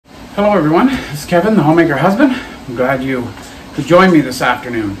Hello everyone, it's Kevin, the Homemaker husband. I'm glad you could join me this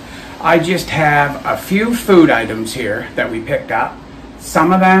afternoon. I just have a few food items here that we picked up.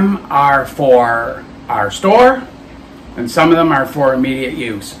 Some of them are for our store and some of them are for immediate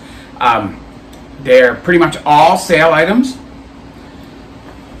use. They're pretty much all sale items.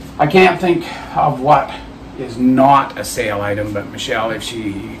 I can't think of what is not a sale item, but Michelle, if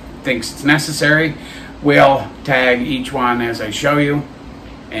she thinks it's necessary, will tag each one as I show you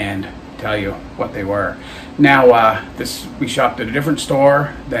and tell you what they were. Now, we shopped at a different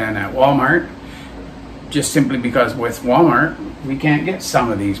store than at Walmart, just simply because with Walmart we can't get some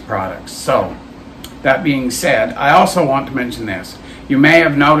of these products. So, that being said, I also want to mention this. You may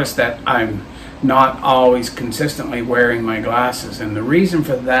have noticed that I'm not always consistently wearing my glasses, and the reason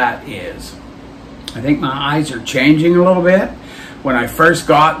for that is I think my eyes are changing a little bit. When I first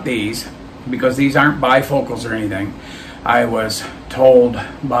got these, because these aren't bifocals or anything, I was told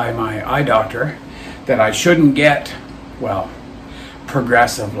by my eye doctor that I shouldn't get, well,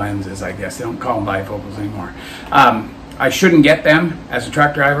 progressive lenses, I guess. They don't call them bifocals anymore. I shouldn't get them as a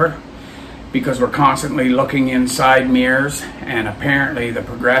truck driver because we're constantly looking inside mirrors, and apparently the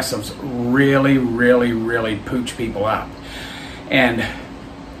progressives really pooch people up. And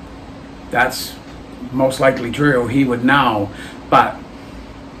that's most likely true. He would know, but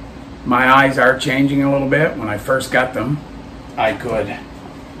my eyes are changing a little bit. When I first got them, I could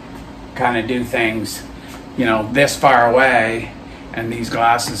kind of do things, you know, this far away, and these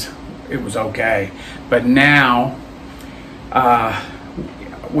glasses, it was okay. But now,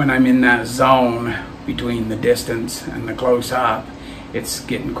 when I'm in that zone between the distance and the close up, it's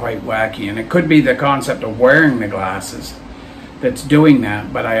getting quite wacky. And it could be the concept of wearing the glasses that's doing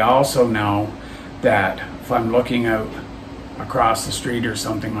that, but I also know that if I'm looking out across the street or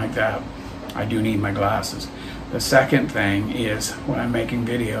something like that, I do need my glasses. The second thing is when I'm making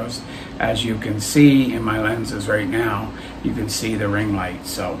videos, as you can see in my lenses right now, you can see the ring light.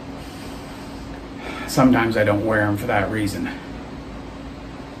 So sometimes I don't wear them for that reason.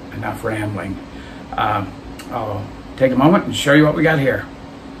 Enough rambling. I'll take a moment and show you what we got here.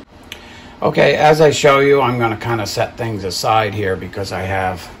 Okay, as I show you, I'm going to kind of set things aside here because I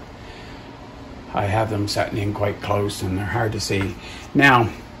have them setting in quite close and they're hard to see. Now,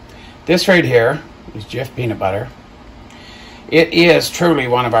 this right here is Jif peanut butter. It is truly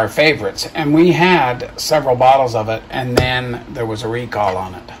one of our favorites, and we had several bottles of it, and then there was a recall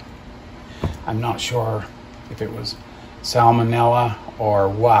on it. I'm not sure if it was salmonella or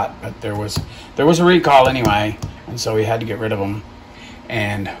what, but there was a recall anyway, and so we had to get rid of them.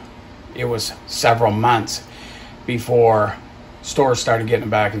 And it was several months before stores started getting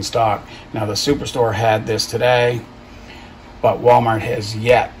it back in stock. Now the Superstore had this today, but Walmart has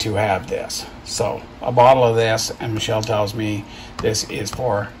yet to have this. So a bottle of this, and Michelle tells me this is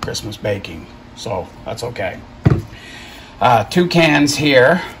for Christmas baking, so that's okay. 2 cans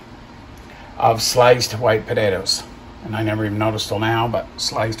here of sliced white potatoes, and I never even noticed till now, but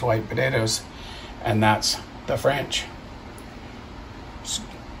sliced white potatoes, and that's the French.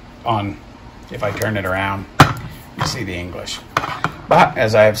 If I turn it around, you see the English. But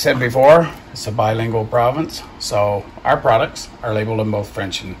as I have said before, it's a bilingual province, so our products are labeled in both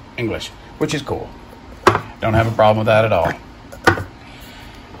French and English, which is cool. Don't have a problem with that at all.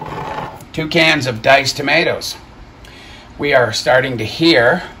 2 cans of diced tomatoes. We are starting to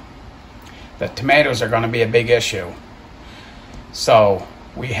hear that tomatoes are going to be a big issue. So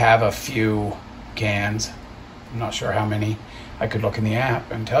we have a few cans. I'm not sure how many. I could look in the app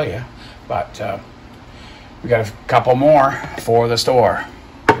and tell you, but we got a couple more for the store.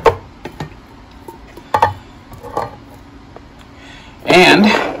 And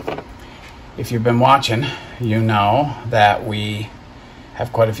if you've been watching, you know that we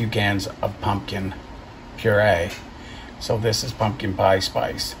have quite a few cans of pumpkin puree. So this is pumpkin pie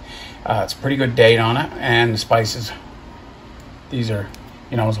spice. It's a pretty good date on it, and the spices, these are,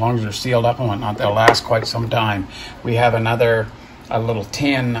 you know, as long as they're sealed up and whatnot, they'll last quite some time. We have a little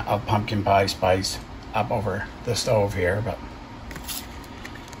tin of pumpkin pie spice up over the stove here,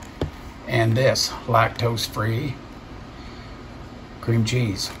 and this lactose-free cream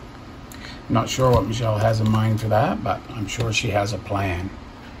cheese. I'm not sure what Michelle has in mind for that, but I'm sure she has a plan.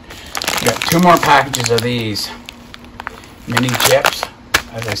 We got 2 more packages of these mini chips.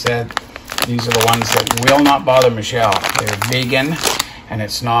 As I said, these are the ones that will not bother Michelle. They're vegan, and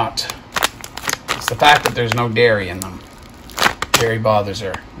it's the fact that there's no dairy in them. Dairy bothers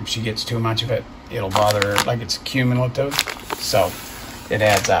her. If she gets too much of it, it'll bother her, like it's cumulative, so it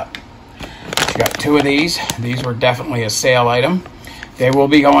adds up. We got 2 of these. These were definitely a sale item. They will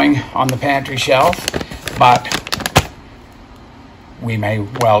be going on the pantry shelf, but we may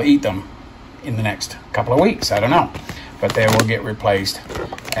well eat them in the next couple of weeks. I don't know. But they will get replaced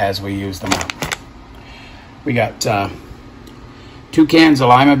as we use them up. We got 2 cans of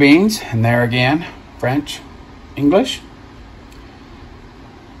lima beans, and there again, French, English.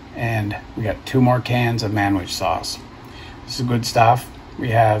 And we got 2 more cans of manwich sauce. This is good stuff. We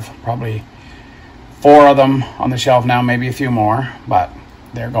have probably 4 of them on the shelf now, maybe a few more, but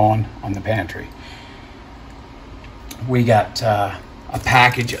they're going on the pantry. We got a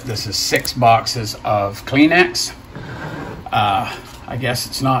package. This is 6 boxes of Kleenex. I guess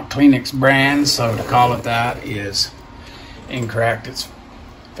it's not Kleenex brand, so to call it that is incorrect. It's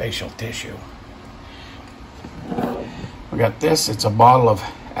facial tissue. We got this. It's a bottle of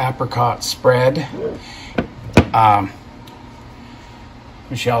apricot spread.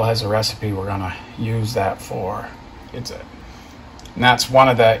 Michelle has a recipe we're gonna use that for. And that's one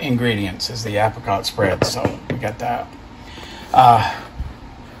of the ingredients is the apricot spread, so we got that.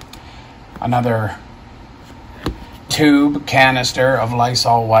 Another tube canister of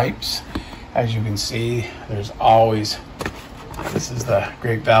Lysol wipes. As you can see, there's always, this is the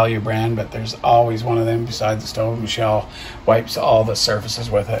Great Value brand, but there's always one of them beside the stove. Michelle wipes all the surfaces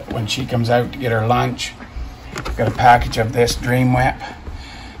with it. When she comes out to get her lunch, we've got a package of this Dream Whip.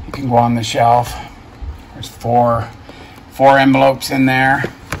 You can go on the shelf. There's four envelopes in there,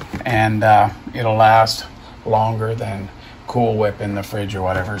 and it'll last longer than Cool Whip in the fridge or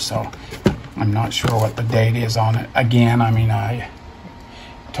whatever. So I'm not sure what the date is on it. Again, I mean, I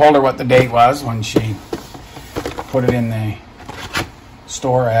told her what the date was when she put it in the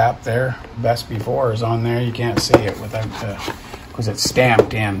store app there. Best before is on there. You can't see it without because it's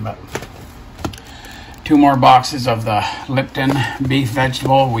stamped in. But 2 more boxes of the Lipton beef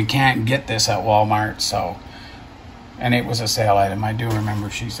vegetable. We can't get this at Walmart, so, and it was a sale item. I do remember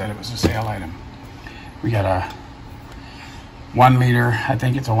she said it was a sale item. We got a 1 liter, I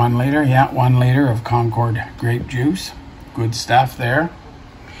think it's a 1 liter, yeah, 1 liter of Concord grape juice. Good stuff there.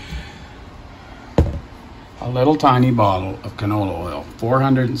 A little tiny bottle of canola oil,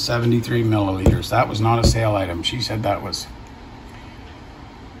 473 milliliters. That was not a sale item. She said that was,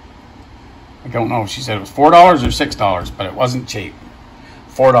 I don't know if she said it was $4 or $6, but it wasn't cheap.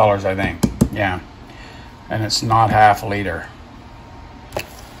 $4, I think, yeah. And it's not half a liter.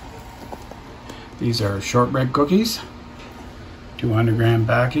 These are shortbread cookies. 200 gram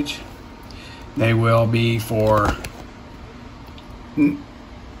package. They will be for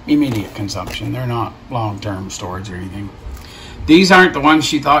immediate consumption. They're not long-term storage or anything. These aren't the ones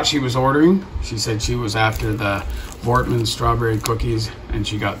she thought she was ordering. She said she was after the Vortman strawberry cookies and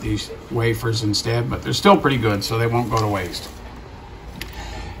she got these wafers instead, but they're still pretty good, so they won't go to waste.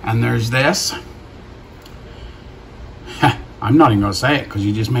 And there's this. I'm not even gonna say it because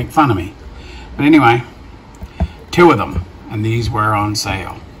you just make fun of me. But anyway, 2 of them. And these were on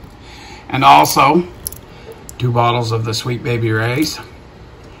sale. And also 2 bottles of the Sweet Baby Ray's.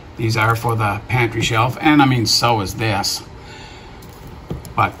 These are for the pantry shelf, and I mean, so is this.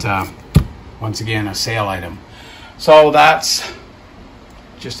 But once again, a sale item. So that's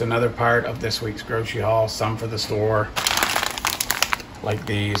just another part of this week's grocery haul. Some for the store, like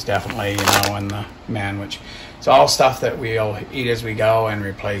these, definitely, you know, and the manwich. It's all stuff that we'll eat as we go and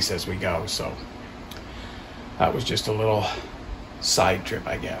replace as we go. So that was just a little side trip,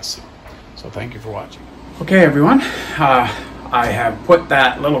 I guess. So thank you for watching. Okay, everyone. I have put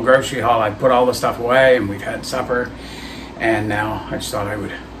that little grocery haul, I put all the stuff away and we've had supper. And now I just thought I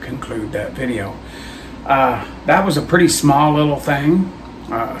would conclude that video. That was a pretty small little thing,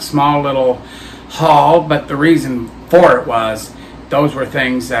 a small little haul, but the reason for it was those were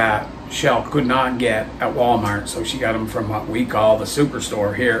things that Shell could not get at Walmart, so she got them from what we call the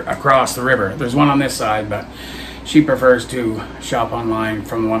superstore here across the river. There's one on this side, but she prefers to shop online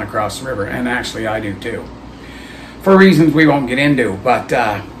from the one across the river, and actually I do too, for reasons we won't get into. But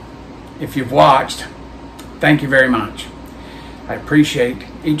if you've watched, thank you very much. I appreciate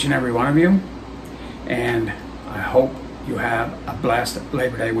each and every one of you, and I hope you have a blessed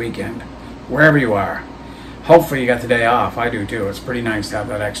Labor Day weekend, wherever you are. Hopefully you got the day off. I do too. It's pretty nice to have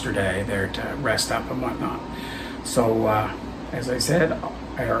that extra day there to rest up and whatnot. So as I said,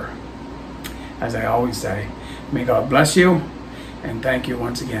 or as I always say, may God bless you, and thank you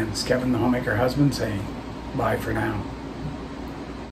once again. It's Kevin the Homemaker Husband saying bye for now.